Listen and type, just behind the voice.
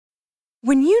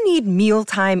When you need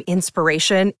mealtime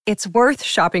inspiration, it's worth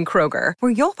shopping Kroger,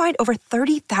 where you'll find over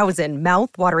 30,000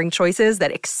 mouth-watering choices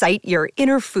that excite your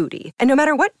inner foodie. And no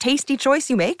matter what tasty choice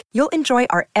you make, you'll enjoy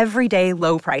our everyday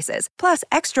low prices, plus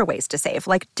extra ways to save,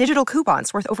 like digital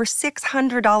coupons worth over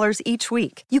 $600 each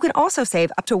week. You can also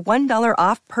save up to $1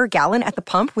 off per gallon at the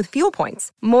pump with fuel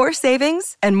points. More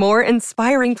savings and more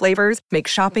inspiring flavors make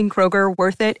shopping Kroger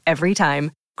worth it every time.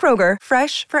 Kroger,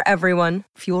 fresh for everyone.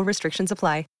 Fuel restrictions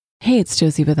apply. Hey, it's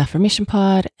Josie with Affirmation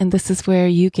Pod, and this is where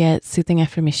you get soothing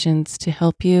affirmations to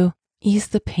help you ease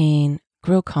the pain,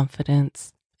 grow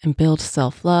confidence, and build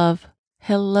self-love.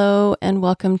 Hello, and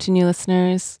welcome to new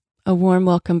listeners. A warm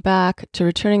welcome back to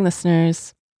returning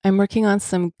listeners. I'm working on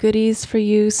some goodies for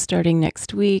you starting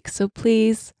next week, so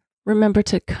please remember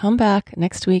to come back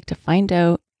next week to find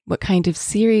out what kind of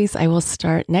series I will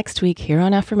start next week here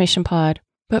on Affirmation Pod.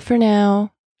 But for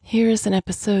now, here is an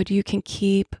episode you can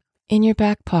keep in your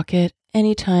back pocket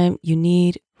anytime you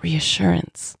need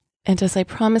reassurance. And as I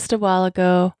promised a while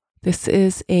ago, this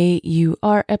is a You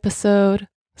Are episode.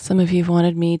 Some of you have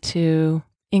wanted me to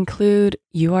include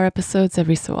You Are episodes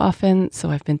every so often,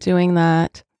 so I've been doing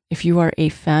that. If you are a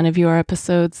fan of You Are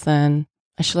episodes, then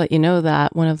I should let you know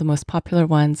that one of the most popular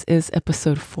ones is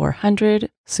episode 400.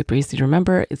 Super easy to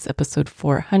remember. It's episode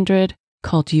 400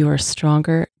 called You Are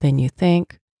Stronger Than You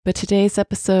Think. But today's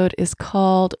episode is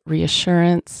called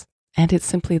Reassurance. And it's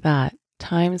simply that,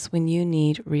 times when you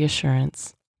need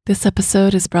reassurance. This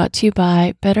episode is brought to you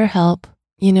by BetterHelp.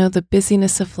 You know, the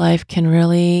busyness of life can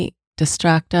really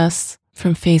distract us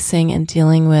from facing and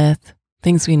dealing with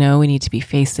things we know we need to be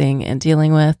facing and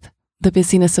dealing with. The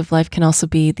busyness of life can also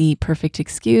be the perfect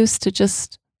excuse to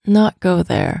just not go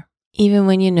there, even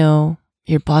when you know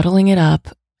you're bottling it up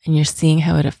and you're seeing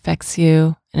how it affects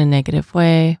you in a negative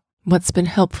way. What's been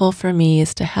helpful for me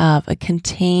is to have a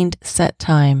contained set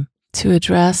time to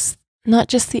address not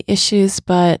just the issues,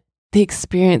 but the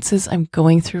experiences I'm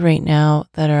going through right now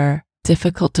that are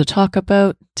difficult to talk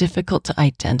about, difficult to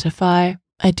identify.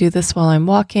 I do this while I'm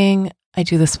walking. I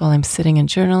do this while I'm sitting and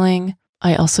journaling.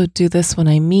 I also do this when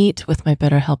I meet with my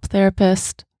BetterHelp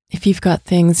therapist. If you've got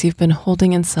things you've been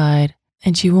holding inside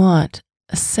and you want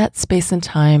a set space and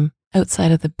time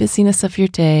outside of the busyness of your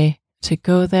day to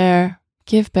go there,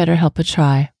 give BetterHelp a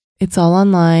try. It's all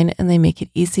online and they make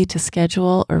it easy to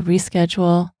schedule or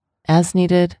reschedule as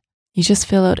needed. You just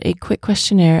fill out a quick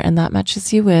questionnaire and that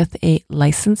matches you with a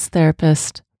licensed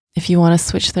therapist. If you want to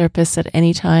switch therapists at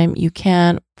any time, you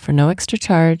can for no extra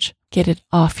charge. Get it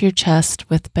off your chest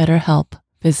with BetterHelp.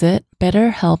 Visit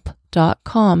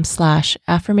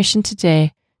betterhelp.com/affirmation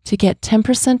today to get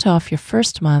 10% off your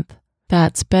first month.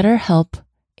 That's BetterHelp,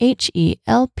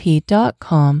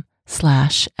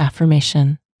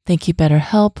 HELP.com/affirmation. Thank you,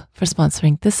 BetterHelp, for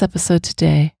sponsoring this episode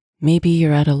today. Maybe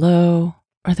you're at a low,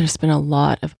 or there's been a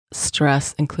lot of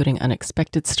stress, including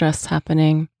unexpected stress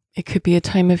happening. It could be a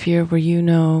time of year where you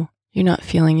know you're not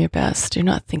feeling your best, you're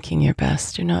not thinking your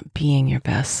best, you're not being your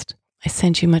best. I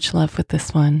send you much love with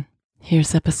this one.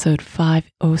 Here's episode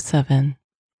 507,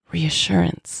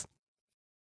 Reassurance.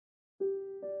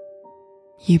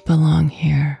 You belong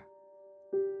here,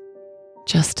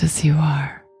 just as you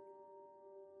are.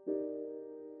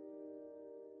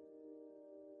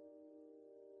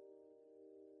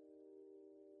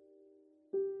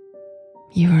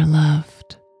 You are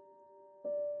loved.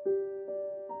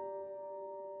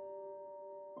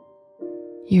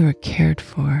 You are cared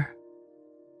for.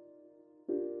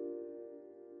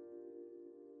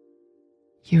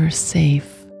 You are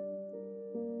safe.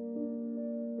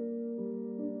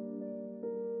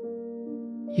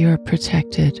 You are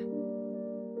protected.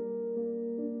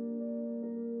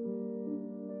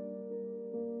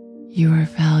 You are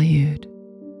valued.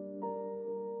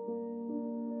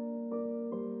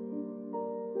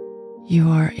 You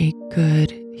are a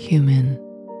good human.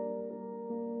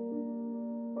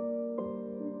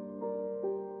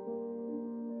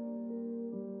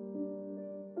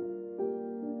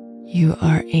 You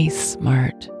are a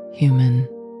smart human.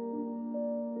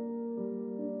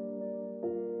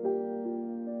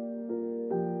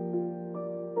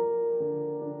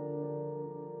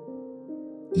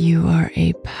 You are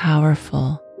a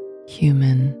powerful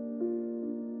human.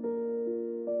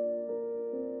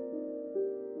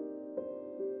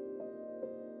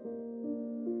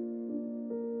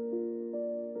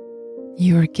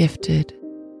 You are gifted.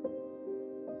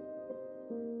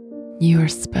 You are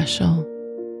special.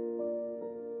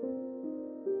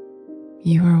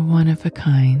 You are one of a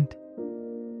kind.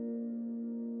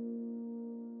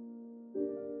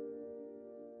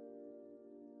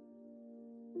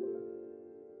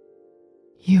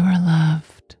 You are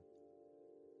loved.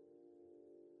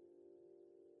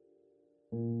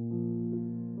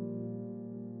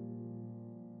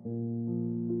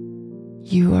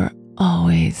 You are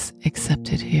always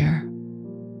accepted here.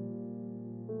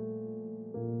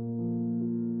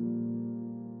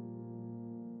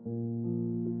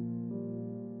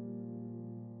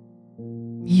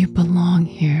 You belong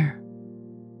here.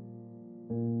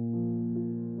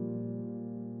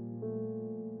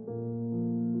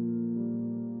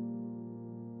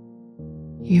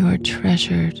 You are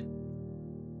treasured.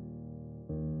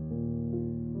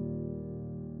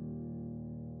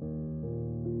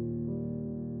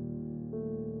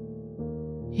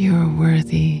 You are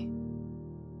worthy.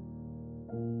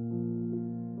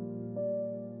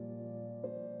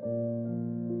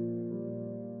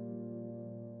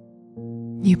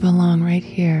 You belong right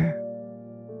here.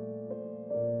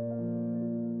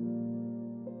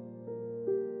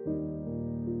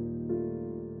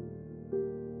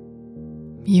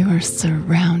 You are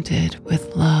surrounded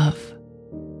with love.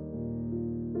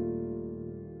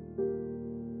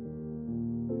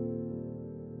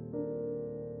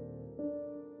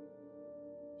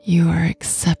 You are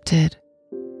accepted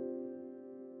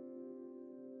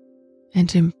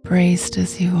and embraced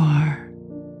as you are.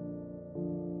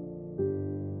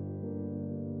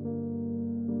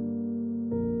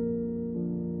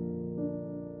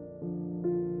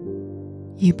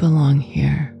 You belong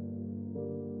here.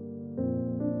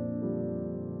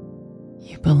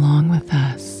 You belong with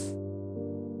us.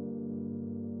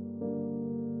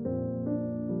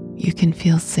 You can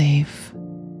feel safe.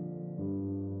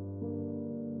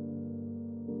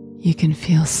 You can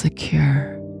feel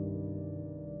secure.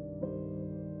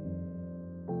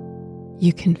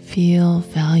 You can feel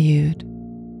valued.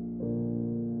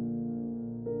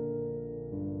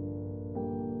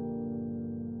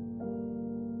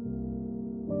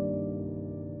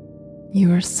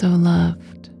 You are so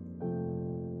loved.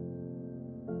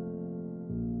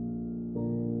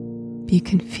 You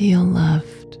can feel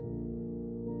loved.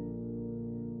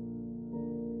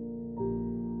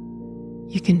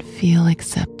 You can feel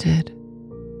accepted.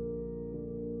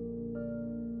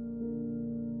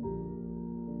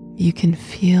 You can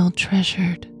feel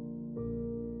treasured.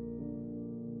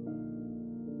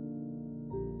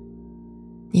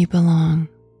 You belong.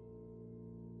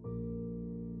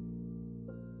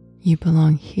 You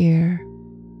belong here.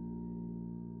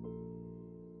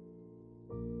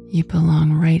 You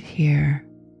belong right here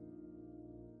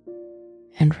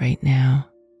and right now.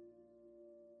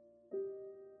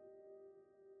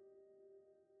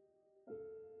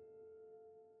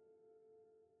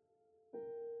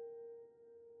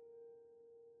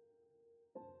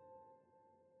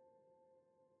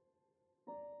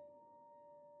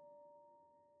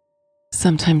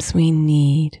 Sometimes we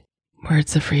need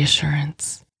words of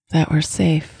reassurance that we're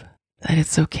safe, that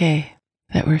it's okay,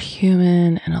 that we're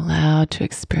human and allowed to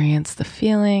experience the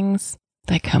feelings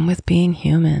that come with being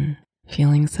human,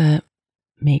 feelings that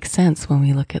make sense when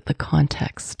we look at the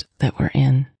context that we're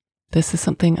in. This is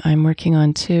something I'm working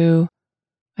on too.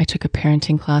 I took a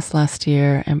parenting class last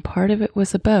year, and part of it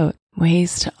was about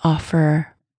ways to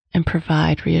offer and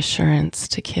provide reassurance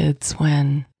to kids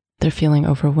when they're feeling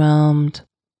overwhelmed.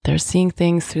 They're seeing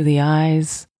things through the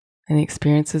eyes and the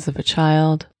experiences of a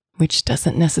child, which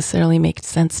doesn't necessarily make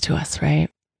sense to us,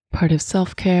 right? Part of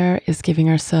self-care is giving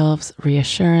ourselves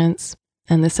reassurance.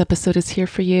 And this episode is here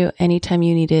for you anytime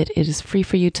you need it. It is free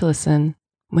for you to listen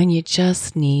when you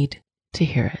just need to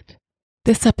hear it.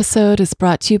 This episode is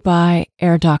brought to you by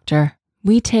Air Doctor.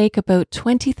 We take about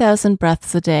 20,000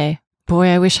 breaths a day. Boy,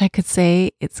 I wish I could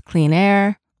say it's clean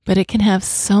air, but it can have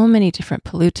so many different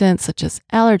pollutants such as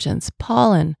allergens,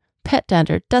 pollen, pet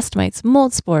dander, dust mites,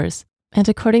 mold spores. And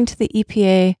according to the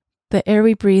EPA, the air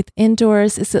we breathe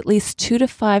indoors is at least 2 to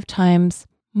 5 times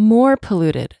more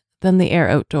polluted than the air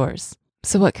outdoors.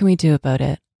 So what can we do about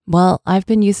it? Well, I've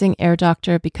been using Air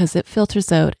Doctor because it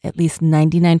filters out at least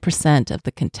 99% of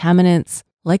the contaminants,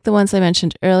 like the ones I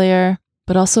mentioned earlier,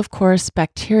 but also, of course,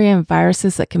 bacteria and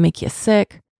viruses that can make you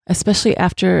sick, especially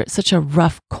after such a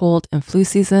rough cold and flu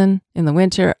season in the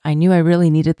winter. I knew I really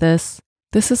needed this.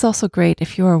 This is also great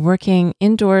if you are working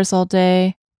indoors all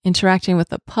day, interacting with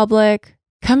the public.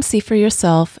 Come see for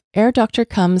yourself. Air Doctor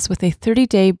comes with a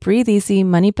 30-day breathe easy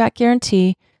money back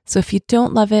guarantee. So if you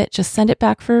don't love it, just send it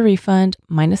back for a refund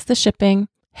minus the shipping.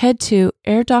 Head to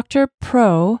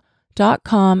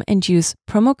airdoctorpro.com and use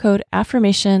promo code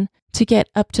AFFIRMATION to get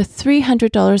up to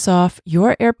 $300 off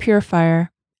your air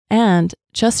purifier. And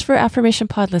just for Affirmation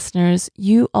Pod listeners,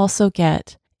 you also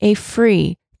get a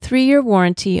free 3-year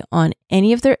warranty on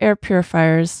any of their air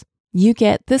purifiers. You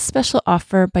get this special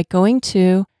offer by going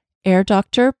to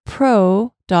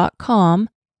airdoctorpro.com.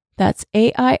 That's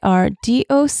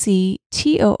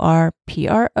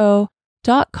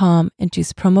airdoctorpro.com and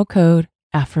use promo code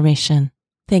AFFIRMATION.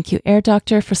 Thank you, Air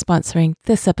Doctor, for sponsoring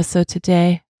this episode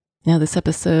today. Now, this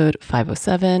episode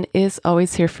 507 is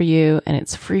always here for you, and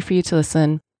it's free for you to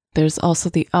listen. There's also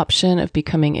the option of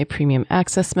becoming a premium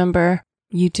access member.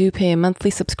 You do pay a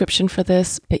monthly subscription for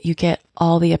this, but you get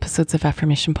all the episodes of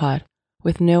Affirmation Pod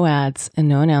with no ads and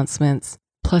no announcements,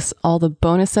 plus all the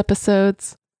bonus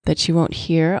episodes that you won't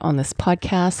hear on this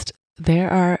podcast. There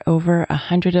are over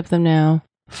 100 of them now.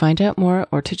 Find out more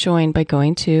or to join by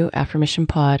going to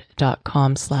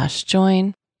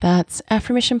affirmationpod.com/join. That's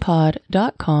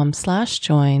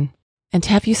affirmationpod.com/join. And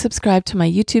have you subscribed to my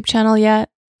YouTube channel yet?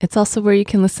 It's also where you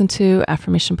can listen to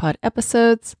Affirmation Pod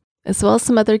episodes, as well as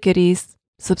some other goodies.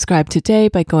 Subscribe today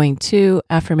by going to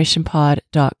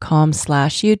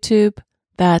affirmationpod.com/YouTube.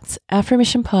 That's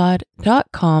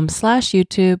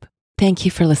affirmationpod.com/YouTube. Thank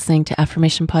you for listening to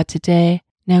Affirmation Pod today.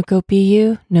 Now go be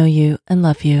you, know you, and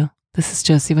love you. This is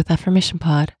Josie with Affirmation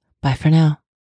Pod. Bye for now.